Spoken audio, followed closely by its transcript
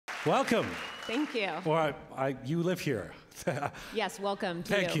Welcome. Thank you. Or you live here. Yes, welcome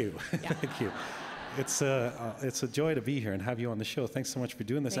to Thank you. Yeah. Thank you. It's a joy to be here and have you on the show. Thanks so much for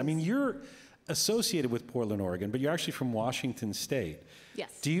doing this. Thanks. I mean, you're associated with Portland, Oregon, but you're actually from Washington State.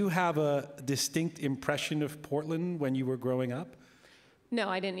 Yes. Do you have a distinct impression of Portland when you were growing up? No,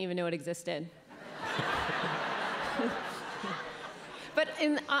 I didn't even know it existed. But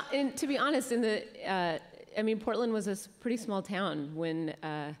to be honest, I mean, Portland was a pretty small town when,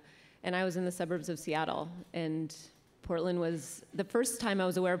 and I was in the suburbs of Seattle, and Portland was, the first time I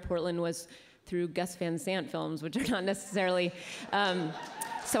was aware of Portland was through Gus Van Sant films, which are not necessarily,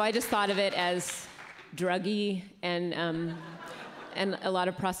 so I just thought of it as druggy and a lot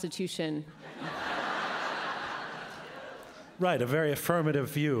of prostitution. Right, a very affirmative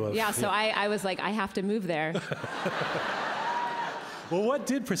view of... Yeah, so I was like, I have to move there. Well, what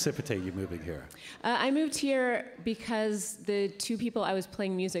did precipitate you moving here? I moved here because the two people I was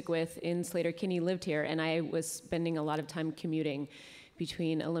playing music with in Sleater-Kinney lived here, and I was spending a lot of time commuting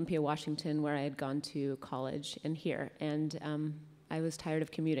between Olympia, Washington, where I had gone to college, and here. And I was tired of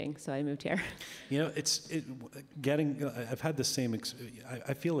commuting, so I moved here. You know, I've had the same,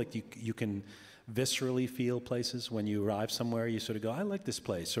 I feel like you can viscerally feel places when you arrive somewhere. You sort of go, I like this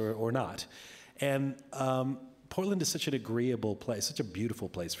place, or not. And Portland is such an agreeable place, such a beautiful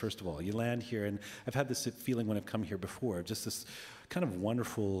place, first of all. You land here, and I've had this feeling when I've come here before, just this kind of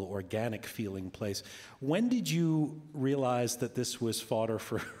wonderful, organic feeling place. When did you realize that this was fodder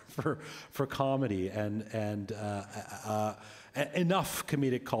for comedy and enough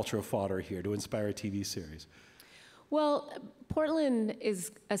comedic cultural fodder here to inspire a TV series? Well, Portland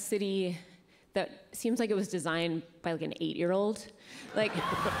is a city that seems like it was designed by like an 8-year-old. Like,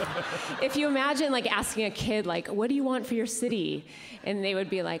 if you imagine like asking a kid, like, what do you want for your city? And they would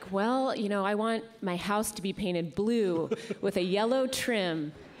be like, well, you know, I want my house to be painted blue with a yellow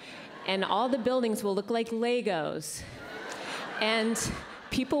trim, and all the buildings will look like Legos. And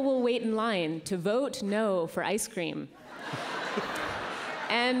people will wait in line to vote no for ice cream.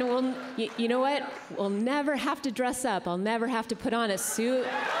 And you know what? We'll never have to dress up. I'll never have to put on a suit.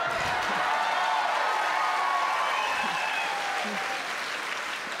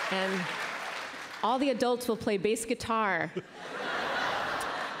 And all the adults will play bass guitar.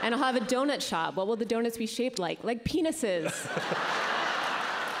 And I'll have a donut shop. What will the donuts be shaped like? Like penises.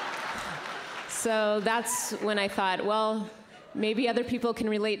 So that's when I thought, well, maybe other people can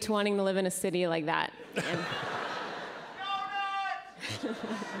relate to wanting to live in a city like that.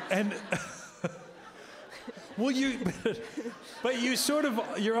 And well, but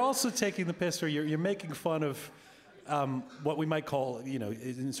you're also taking the piss, or you're making fun of what we might call, you know,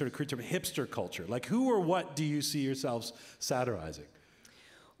 in sort of crude term, hipster culture. Like, who or what do you see yourselves satirizing?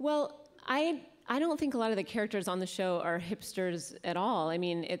 Well, I don't think a lot of the characters on the show are hipsters at all. I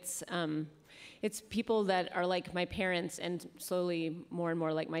mean, it's people that are like my parents and slowly more and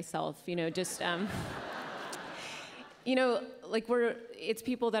more like myself. You know, just you know, like it's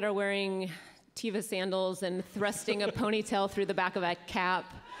people that are wearing Teva sandals and thrusting a ponytail through the back of a cap.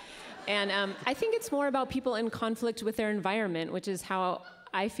 And I think it's more about people in conflict with their environment, which is how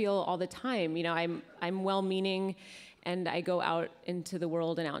I feel all the time. You know, I'm well-meaning, and I go out into the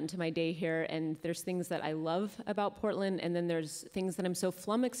world and out into my day here, and there's things that I love about Portland, and then there's things that I'm so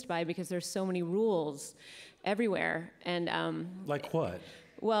flummoxed by because there's so many rules everywhere. And like what?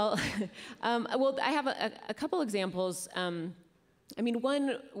 Well, well, I have a couple examples. I mean,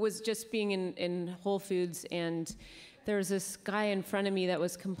 one was just being in Whole Foods, and there was this guy in front of me that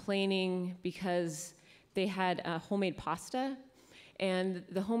was complaining because they had homemade pasta, and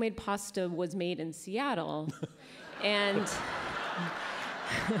the homemade pasta was made in Seattle, and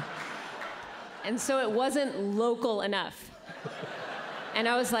so it wasn't local enough. And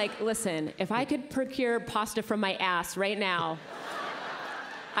I was like, listen, if I could procure pasta from my ass right now,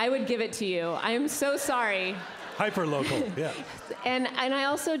 I would give it to you. I am so sorry. Hyper-local, yeah. And I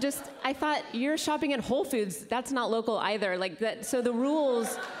also I thought, you're shopping at Whole Foods. That's not local either. Like that. So the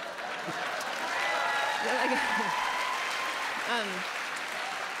rules.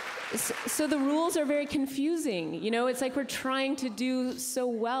 So the rules are very confusing. You know, it's like we're trying to do so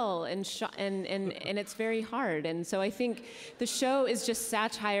well, and it's very hard. And so I think the show is just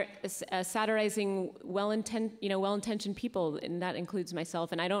satirizing well-intentioned people, and that includes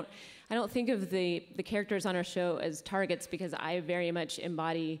myself. And I don't think of the characters on our show as targets, because I very much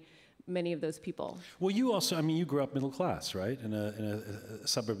embody many of those people. Well, you also, I mean, you grew up middle class, right? In a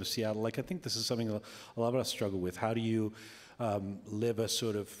suburb of Seattle. Like, I think this is something a lot of us struggle with. How do you live a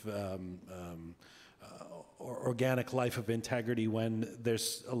sort of organic life of integrity when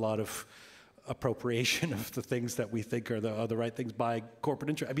there's a lot of appropriation of the things that we think are the right things by corporate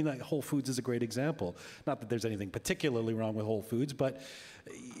interest. I mean, like Whole Foods is a great example. Not that there's anything particularly wrong with Whole Foods, but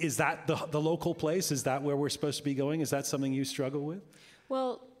is that the local place? Is that where we're supposed to be going? Is that something you struggle with?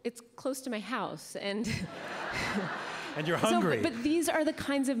 Well, it's close to my house, and and you're hungry. But these are the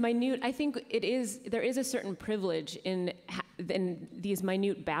kinds of minute. I think there is a certain privilege in these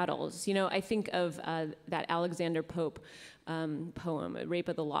minute battles. You know, I think of that Alexander Pope poem, Rape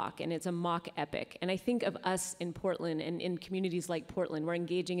of the Lock, and it's a mock epic. And I think of us in Portland and in communities like Portland, we're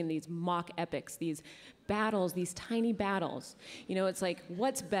engaging in these mock epics, these battles, these tiny battles. You know, it's like,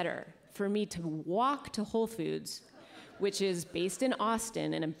 what's better for me to walk to Whole Foods, which is based in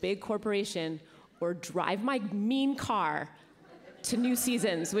Austin in a big corporation, or drive my mean car to New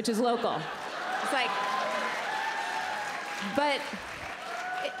Seasons, which is local? It's like, but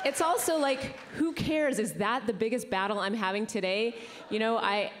it's also like, who cares? Is that the biggest battle I'm having today? You know,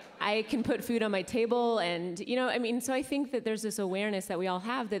 I can put food on my table, and, you know, I mean, so I think that there's this awareness that we all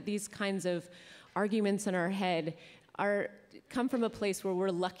have that these kinds of arguments in our head come from a place where we're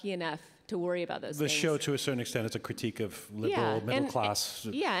lucky enough to worry about those things. The show, to a certain extent, is a critique of liberal, middle class,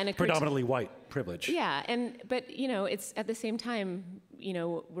 and predominantly white privilege. Yeah, but you know, it's at the same time, you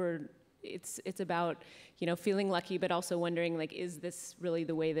know, it's about, you know, feeling lucky, but also wondering, like, is this really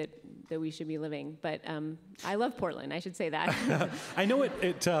the way that we should be living? But I love Portland, I should say that. I know it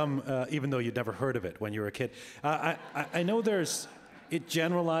even though you'd never heard of it when you were a kid. I know it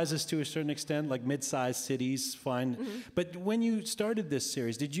generalizes to a certain extent, like mid-sized cities, fine. Mm-hmm. But when you started this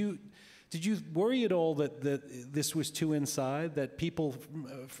series, did you worry at all that this was too inside, that people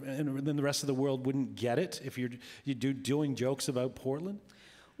and then the rest of the world wouldn't get it if you're doing jokes about Portland?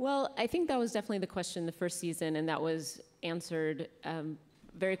 Well, I think that was definitely the question the first season, and that was answered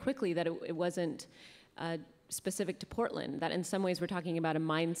very quickly, that it wasn't specific to Portland, that in some ways we're talking about a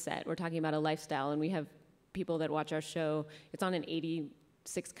mindset, we're talking about a lifestyle, and we have people that watch our show. It's on in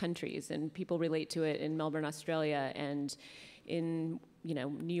 86 countries, and people relate to it in Melbourne, Australia, and in, you know,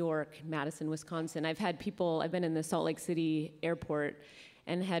 New York, Madison, Wisconsin. I've been in the Salt Lake City airport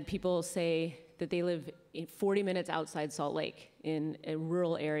and had people say that they live 40 minutes outside Salt Lake in a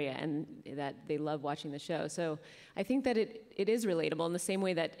rural area, and that they love watching the show. So I think that it is relatable in the same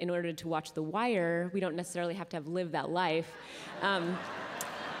way that in order to watch The Wire, we don't necessarily have to have lived that life.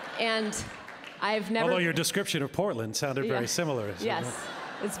 And I've never... Although your description of Portland sounded very similar. Yes.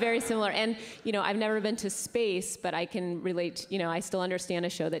 It's very similar. And, you know, I've never been to space, but I can relate, you know, I still understand a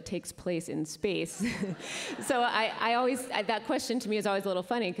show that takes place in space. So I always, that question to me is always a little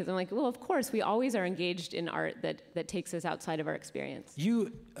funny, because I'm like, well, of course, we always are engaged in art that takes us outside of our experience.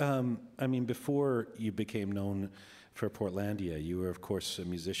 You, I mean, before you became known for Portlandia, you were, of course, a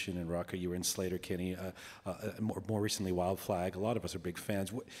musician and rocker. You were in Sleater-Kinney, more recently Wild Flag. A lot of us are big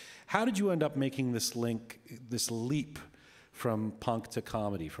fans. How did you end up making this leap from punk to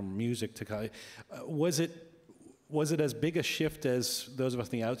comedy, from music to comedy? Was it as big a shift as those of us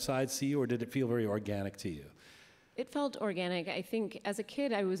on the outside see, or did it feel very organic to you? It felt organic. I think as a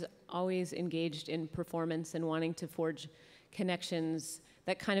kid, I was always engaged in performance and wanting to forge connections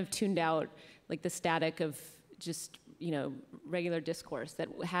that kind of tuned out like the static of just, you know, regular discourse, that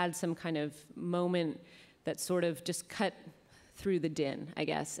had some kind of moment that sort of just cut through the din, I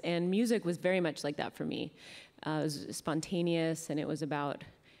guess. And music was very much like that for me. It was spontaneous, and it was about,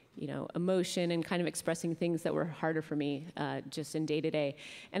 you know, emotion and kind of expressing things that were harder for me just in day to day.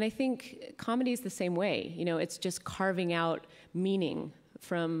 And I think comedy is the same way. You know, it's just carving out meaning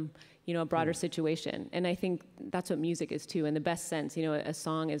from, you know, a broader situation. And I think that's what music is too, in the best sense. You know, a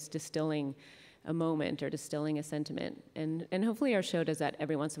song is distilling a moment or distilling a sentiment. And hopefully our show does that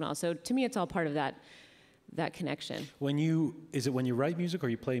every once in a while. So to me, it's all part of that connection. Is it when you write music or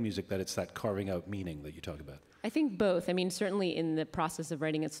you play music that it's that carving out meaning that you talk about? I think both. I mean, certainly in the process of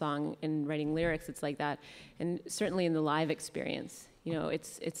writing a song and writing lyrics, it's like that. And certainly in the live experience, you know,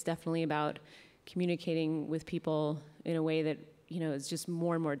 it's definitely about communicating with people in a way that, you know, is just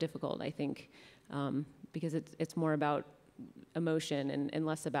more and more difficult, I think, because it's more about emotion and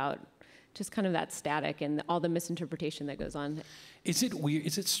less about just kind of that static and all the misinterpretation that goes on. Is it weird?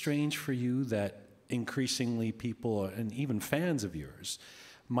 Is it strange for you that increasingly people, and even fans of yours,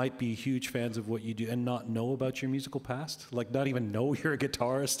 might be huge fans of what you do and not know about your musical past? Like not even know you're a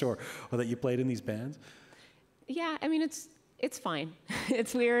guitarist or that you played in these bands? Yeah, I mean, it's fine.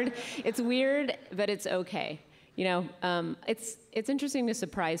 It's weird. It's weird, but it's okay. You know, it's interesting to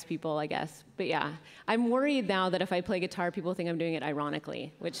surprise people, I guess. But yeah, I'm worried now that if I play guitar, people think I'm doing it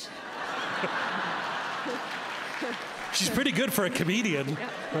ironically, which... She's pretty good for a comedian.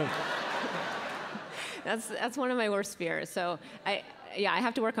 Yeah. That's one of my worst fears. So Yeah, I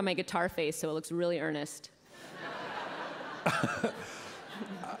have to work on my guitar face so it looks really earnest.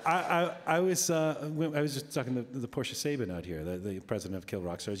 I was just talking to the Portia Sabin out here, the president of Kill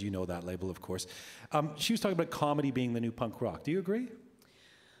Rock Stars. You know that label, of course. She was talking about comedy being the new punk rock. Do you agree?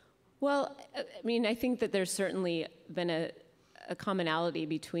 Well, I mean, I think that there's certainly been a commonality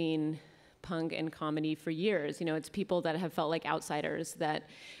between punk and comedy for years. You know, it's people that have felt like outsiders that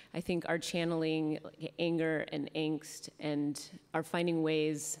I think are channeling like anger and angst and are finding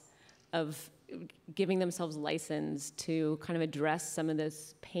ways of giving themselves license to kind of address some of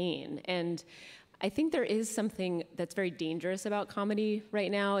this pain. And I think there is something that's very dangerous about comedy right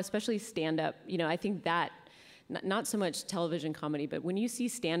now, especially stand-up. You know, I think that, not so much television comedy, but when you see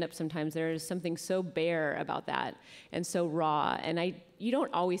stand-up sometimes there is something so bare about that and so raw. And you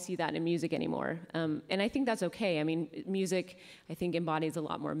don't always see that in music anymore. And I think that's okay. I mean, music, I think, embodies a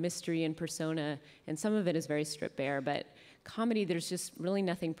lot more mystery and persona, and some of it is very stripped bare. But comedy, there's just really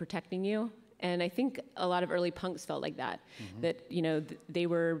nothing protecting you. And I think a lot of early punks felt like that, that, you know, they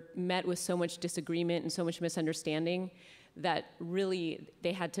were met with so much disagreement and so much misunderstanding that really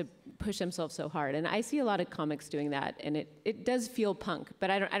they had to push themselves so hard. And I see a lot of comics doing that, and it does feel punk, but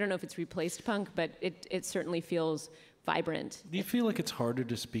I don't know if it's replaced punk, but it certainly feels vibrant. Do you feel like it's harder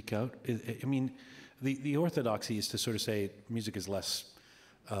to speak out? I mean, the orthodoxy is to sort of say music is less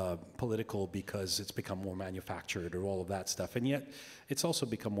political because it's become more manufactured or all of that stuff. And yet it's also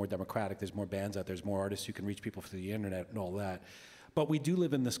become more democratic. There's more bands out there, there's more artists, you can reach people through the internet and all that. But we do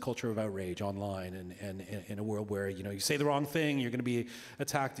live in this culture of outrage online and in a world where, you know, you say the wrong thing, you're going to be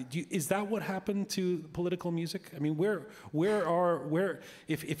attacked. Is that what happened to political music? I mean,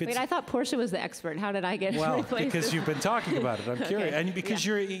 if it's... Wait, I thought Portia was the expert. How did I get replaced? Well, because you've been talking about it. I'm curious. Okay. And because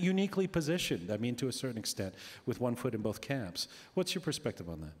you're uniquely positioned, I mean, to a certain extent, with one foot in both camps. What's your perspective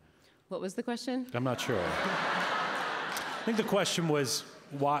on that? What was the question? I'm not sure. I think the question was,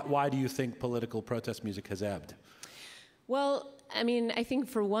 why do you think political protest music has ebbed? Well, I mean, I think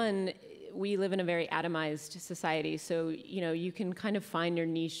for one, we live in a very atomized society, so, you know, you can kind of find your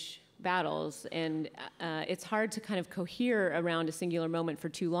niche battles, and it's hard to kind of cohere around a singular moment for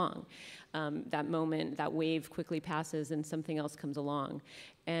too long. That moment, that wave quickly passes and something else comes along.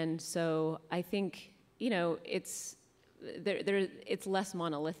 And so I think, you know, it's less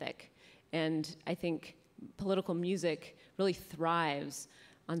monolithic. And I think political music really thrives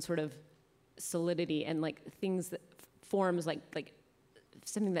on sort of solidity and like things that forms like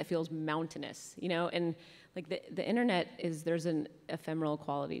something that feels mountainous, you know, and like the internet there's an ephemeral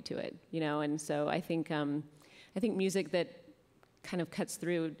quality to it, you know, and so I think music that kind of cuts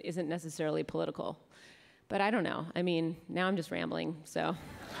through isn't necessarily political, but I don't know. I mean, now I'm just rambling, so.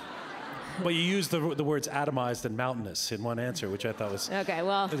 Well, you used the words atomized and mountainous in one answer, which I thought was... Okay,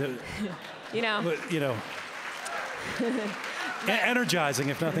 well, you know. You know, energizing,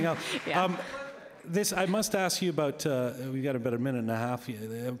 if nothing else. Yeah. I must ask you about, we've got about a minute and a half.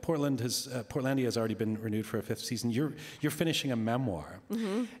 Portlandia has already been renewed for a 5th season. You're finishing a memoir.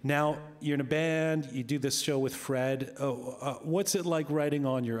 Mm-hmm. Now, you're in a band, you do this show with Fred. What's it like writing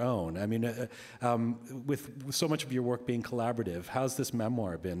on your own? I mean, with so much of your work being collaborative, how's this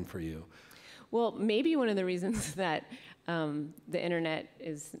memoir been for you? Well, maybe one of the reasons that the internet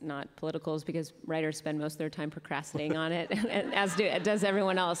is not political is because writers spend most of their time procrastinating on it, as does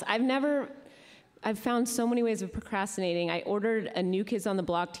everyone else. I've found so many ways of procrastinating. I ordered a New Kids on the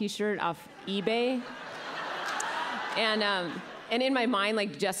Block t-shirt off eBay. And in my mind,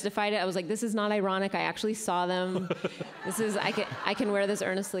 like, justified it. I was like, this is not ironic. I actually saw them. I can wear this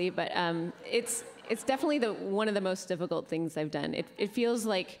earnestly. But it's definitely one of the most difficult things I've done. It feels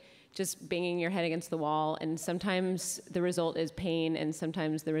like just banging your head against the wall. And sometimes the result is pain, and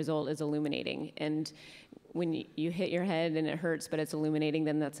sometimes the result is illuminating. And when you hit your head and it hurts, but it's illuminating,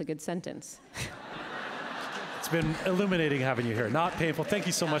 then that's a good sentence. It's been illuminating having you here. Not painful. Thank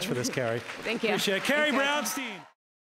you so much for this, Carrie. Thank you. Appreciate it. Carrie Brownstein.